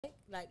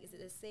Like, is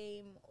it the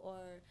same,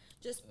 or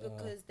just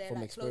because they're from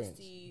like experience. close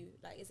to you?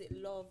 Like, is it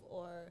love,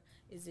 or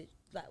is it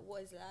like,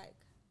 what is it like?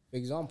 For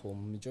example,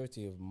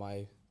 majority of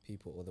my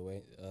people, or the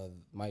way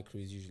my crew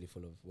is usually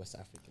full of West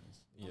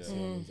Africans.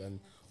 Yeah. And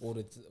all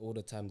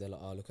the time they're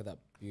like, oh, look at that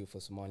beautiful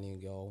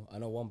Somalian girl. I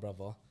know one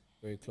brother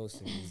very close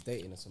to me, he's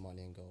dating a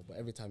Somalian girl, but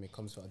every time it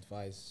comes for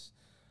advice,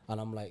 and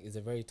I'm like, it's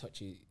a very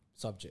touchy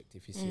subject,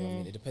 if you see what I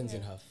mean. It depends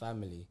on her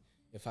family.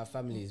 If her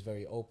family is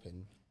very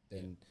open,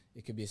 then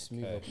it could be a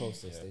smoother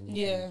process. Then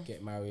you can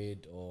get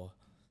married, or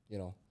you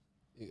know,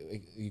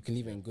 you can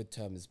leave it in good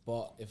terms.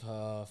 But if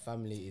her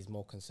family is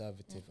more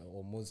conservative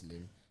or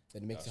Muslim,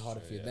 then it makes it harder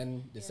for you.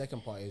 Then the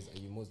second part is, are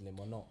you Muslim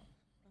or not?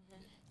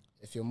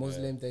 If you're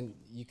Muslim, then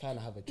you kind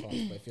of have a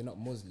chance. But if you're not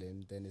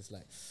Muslim, then it's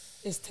like,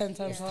 it's 10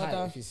 times harder.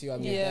 Tight, if you see what I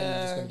mean, then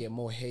you're just gonna get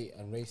more hate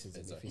and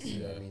racism. If you see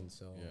what I mean.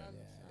 So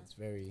it's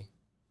very.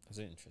 That's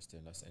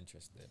interesting. That's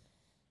interesting.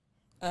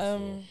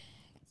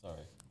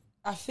 Sorry.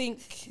 I think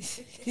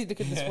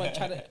look at this one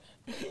trying to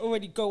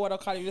already go on. I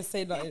can't even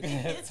say nothing.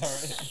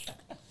 Sorry.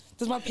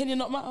 Does my opinion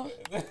not matter?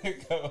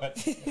 Go on.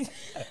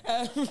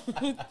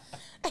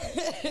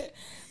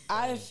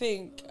 I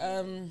think,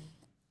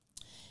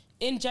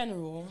 in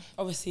general,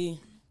 obviously,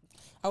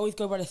 I always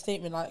go by the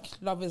statement like,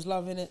 love is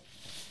love, innit?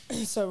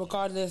 So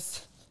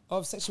regardless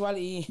of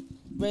sexuality,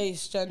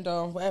 race,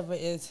 gender, whatever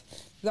it is,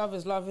 love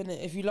is love,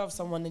 innit? If you love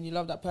someone, then you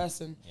love that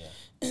person.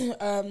 Yeah.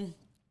 And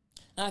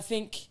I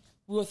think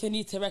we also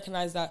need to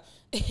recognise that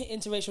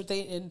interracial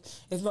dating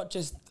is not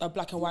just a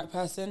black and white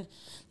person.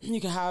 You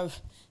can have,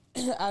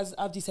 as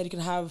Abdi said, you can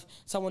have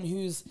someone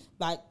who's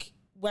like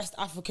West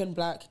African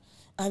black,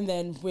 and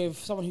then with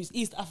someone who's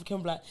East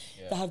African black,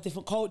 that have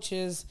different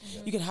cultures.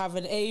 You can have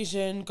an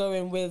Asian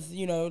going with,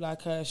 you know,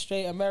 like a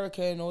straight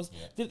American, or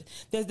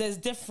there's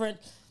different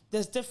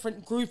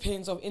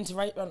groupings of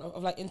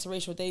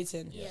interracial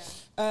dating.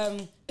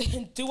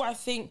 Do I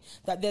think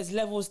that there's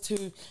levels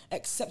to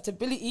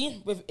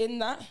acceptability within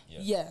that?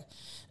 Yeah.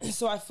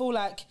 So I feel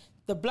like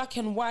the black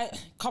and white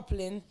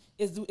coupling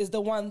is the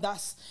one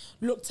that's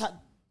looked at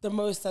the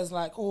most as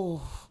like,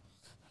 oh,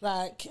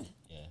 like,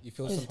 you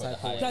feel some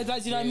type of like, do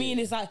you know what I mean?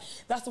 It's like,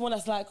 that's the one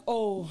that's like,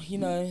 oh, you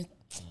know,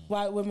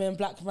 white woman,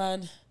 black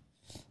man,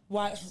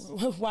 white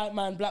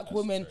man, black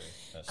woman,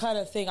 kind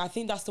of thing. I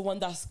think that's the one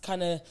that's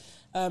kind of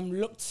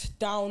looked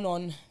down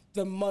on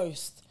the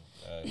most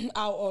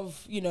out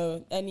of, you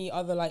know, any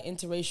other like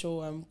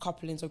interracial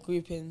couplings or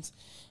groupings.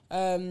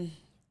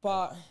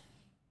 But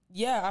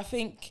yeah, I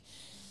think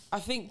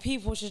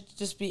people should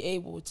just be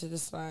able to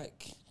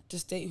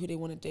just date who they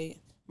want to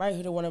date, marry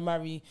who they want to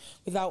marry,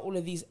 without all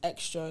of these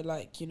extra,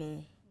 like, you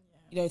know,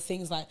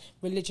 things like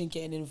religion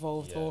getting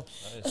involved, or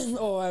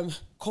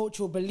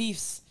cultural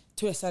beliefs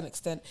to a certain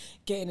extent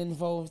getting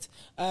involved,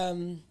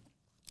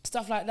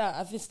 stuff like that.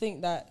 I just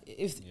think that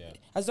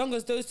as long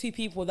as those two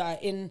people that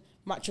are in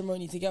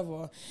matrimony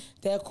together,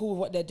 they're cool with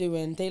what they're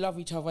doing, they love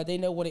each other, they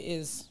know what it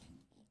is.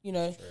 You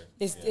know,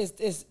 it's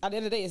at the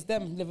end of the day, it's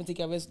them living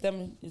together. It's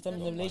them in the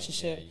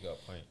relationship. Yeah, you got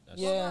a point.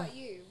 What about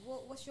you?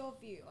 What's your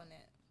view on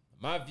it?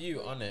 My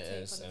view on it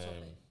is,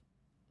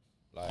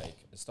 like,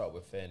 start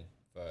within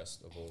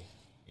first of all.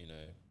 You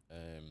know,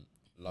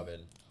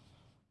 loving.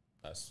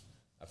 I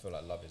feel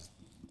like love is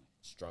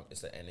strong.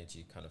 It's an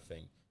energy kind of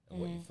thing, and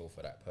what you feel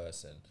for that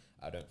person.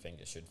 I don't think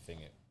it should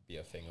be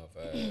a thing of,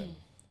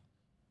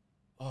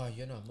 oh,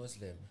 you're not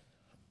Muslim.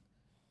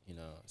 You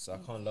know, so I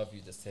can't love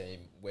you the same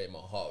way my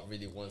heart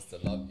really wants to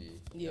love you.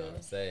 You know what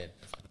I'm saying?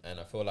 And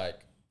I feel like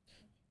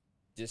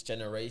this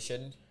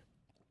generation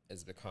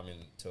is becoming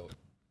to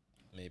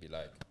maybe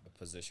like a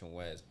position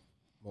where it's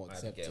more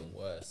getting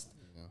worse.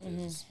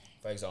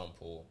 For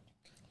example,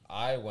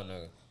 I want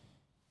to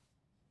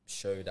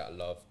show that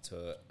love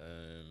to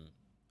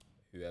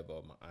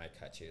whoever my eye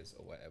catches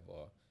or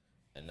whatever,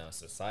 and now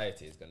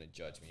society is going to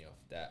judge me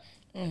off that.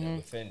 And then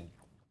within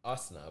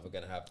us now, we're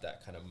gonna have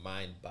that kind of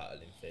mind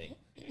battling thing,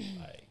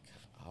 like,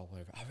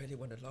 I really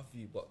want to love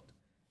you, but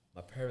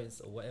my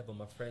parents or whatever,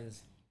 my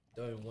friends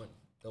don't want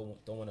to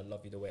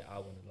love you the way I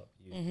want to love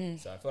you.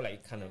 So I feel like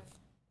it kind of,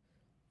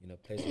 you know,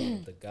 plays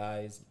with the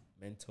guy's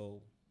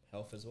mental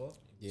health as well.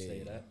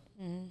 Say that.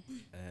 And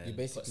you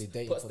basically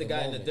puts the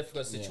guy in a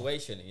difficult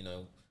situation. You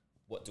know,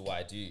 what do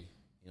I do? You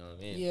know what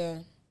I mean? Yeah.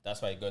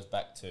 That's why it goes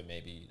back to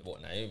maybe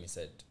what Naomi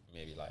said.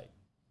 Maybe like,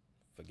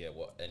 forget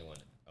what anyone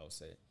else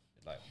said.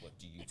 Like, what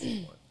do you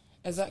two want?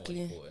 Exactly.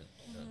 You know what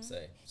I'm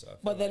saying? So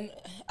but then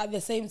at the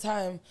same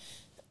time,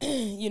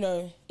 you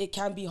know, it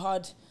can be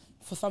hard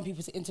for some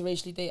people to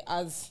interracially date,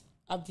 as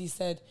Abdi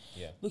said.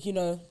 Look, you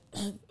know,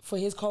 for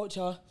his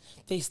culture,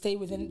 they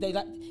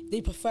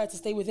prefer to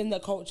stay within their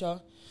culture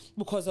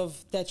because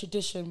of their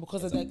tradition,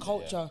 because of their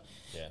culture.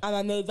 And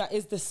I know that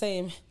is the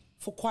same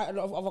for quite a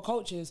lot of other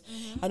cultures.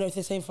 I know it's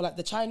the same for like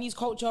the Chinese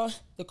culture,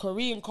 the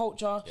Korean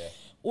culture,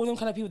 all them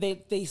kind of people,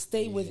 they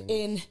stay Asians,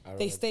 within,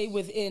 they stay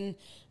within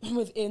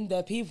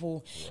their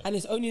people, and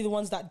it's only the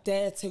ones that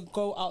dare to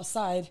go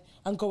outside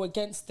and go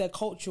against their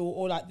cultural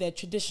or like their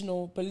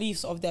traditional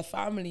beliefs of their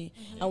family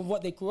and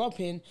what they grew up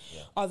in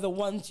are the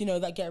ones, you know,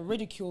 that get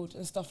ridiculed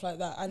and stuff like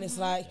that. And it's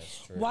like,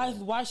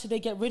 why should they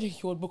get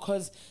ridiculed?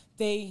 Because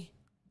they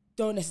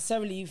don't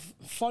necessarily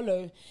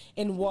follow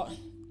in what,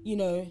 you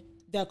know,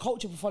 their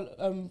culture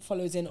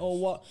follows in,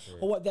 or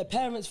what their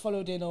parents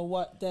followed in, or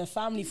what their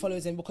family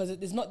follows in, because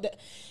it's not that.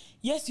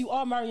 Yes, you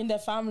are marrying their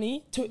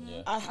family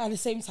at the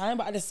same time,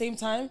 but at the same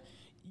time,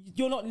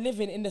 you're not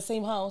living in the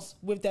same house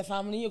with their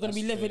family. You're going to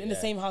be living in the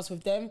same house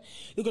with them.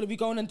 You're going to be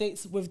going on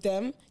dates with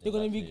them. You're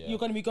going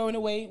to be going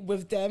away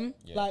with them,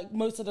 like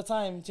most of the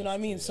time. Do you know what I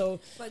mean? So,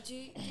 but do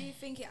you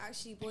think it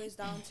actually boils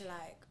down to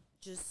like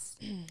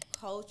just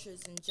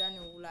cultures in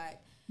general? Like,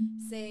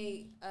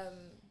 say,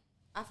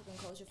 African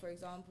culture, for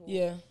example,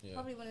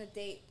 probably want to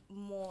date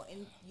more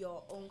in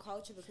your own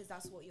culture because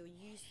that's what you're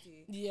used to.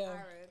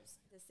 Arabs,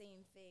 the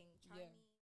same thing. Chinese.